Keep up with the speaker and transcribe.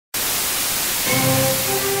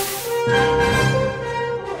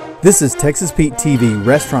This is Texas Pete TV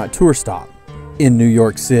Restaurant Tour Stop in New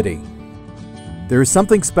York City. There is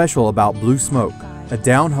something special about Blue Smoke, a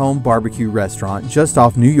down-home barbecue restaurant just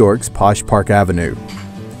off New York's posh Park Avenue.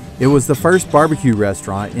 It was the first barbecue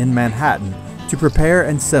restaurant in Manhattan to prepare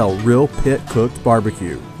and sell real pit-cooked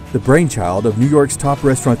barbecue. The brainchild of New York's top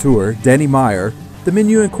restaurateur, Danny Meyer, the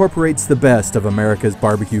menu incorporates the best of America's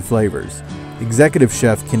barbecue flavors. Executive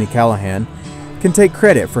Chef Kenny Callahan can take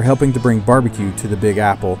credit for helping to bring barbecue to the Big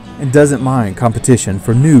Apple and doesn't mind competition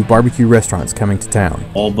for new barbecue restaurants coming to town.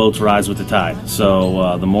 All boats rise with the tide,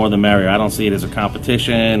 so the more the merrier. I don't see it as a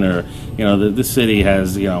competition, or this city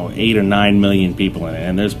has 8 or 9 million people in it,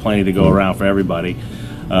 and there's plenty to go around for everybody.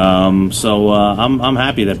 I'm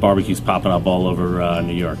happy that barbecue's popping up all over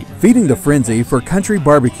New York. Feeding the frenzy for country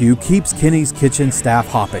barbecue keeps Kenny's kitchen staff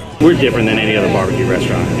hopping. We're different than any other barbecue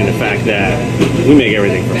restaurant in the fact that we make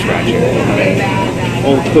everything from scratch here.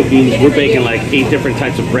 All the cookies, we're baking like 8 different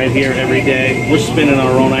types of bread here every day. We're spinning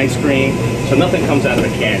our own ice cream, so nothing comes out of a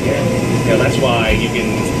can here. That's why you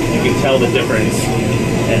can tell the difference.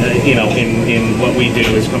 In what we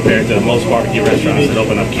do as compared to most barbecue restaurants that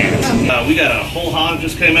open up cans. We got a whole hog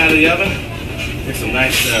just came out of the oven. Get some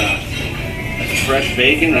nice fresh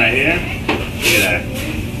bacon right here. Look at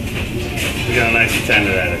that. We got a nice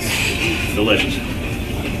tender that is delicious.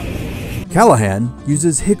 Callahan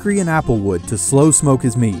uses hickory and applewood to slow smoke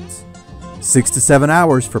his meats. 6 to 7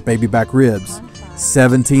 hours for baby back ribs,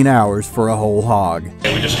 17 hours for a whole hog.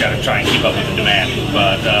 We just got to try and keep up with the demand,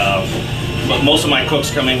 but most of my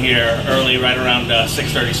cooks come in here early, right around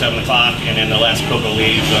 6:30, 7 o'clock, and then the last cook will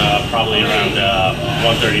leave probably around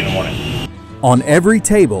 1:30 in the morning. On every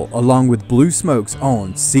table, along with Blue Smoke's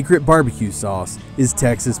own secret barbecue sauce, is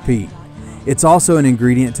Texas Pete. It's also an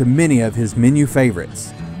ingredient to many of his menu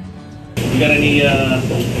favorites. You got any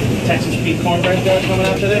Texas Pete cornbread coming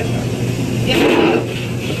out today?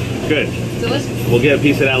 Yeah. Good. Delicious. We'll get a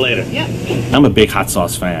piece of that later. Yeah. I'm a big hot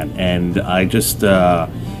sauce fan, and I just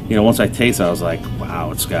once I taste it, I was like,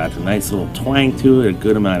 wow, it's got a nice little twang to it, a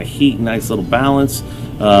good amount of heat, nice little balance.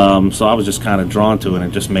 So I was just kind of drawn to it, and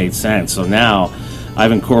it just made sense. So now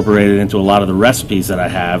I've incorporated it into a lot of the recipes that I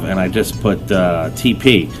have, and I just put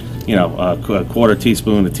TP, a quarter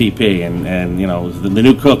teaspoon of TP, and the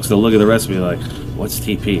new cooks, they'll look at the recipe like, what's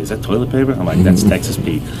TP? Is that toilet paper? I'm like, that's Texas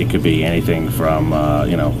Pete. It could be anything from, a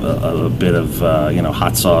bit of,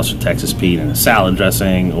 hot sauce or Texas Pete in a salad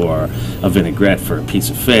dressing, or a vinaigrette for a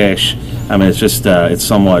piece of fish. I mean, it's just,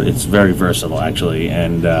 it's very versatile, actually.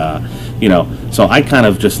 And, so I kind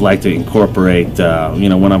of just like to incorporate,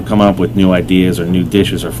 when I'm coming up with new ideas or new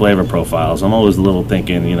dishes or flavor profiles, I'm always a little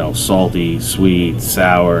thinking, salty, sweet,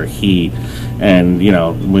 sour, heat. And,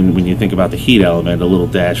 when you think about the heat element, a little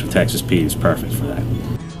dash of Texas Pete is perfect for that.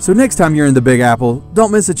 So next time you're in the Big Apple,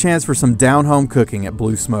 don't miss a chance for some down-home cooking at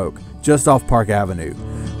Blue Smoke, just off Park Avenue.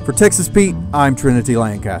 For Texas Pete, I'm Trinity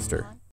Lancaster.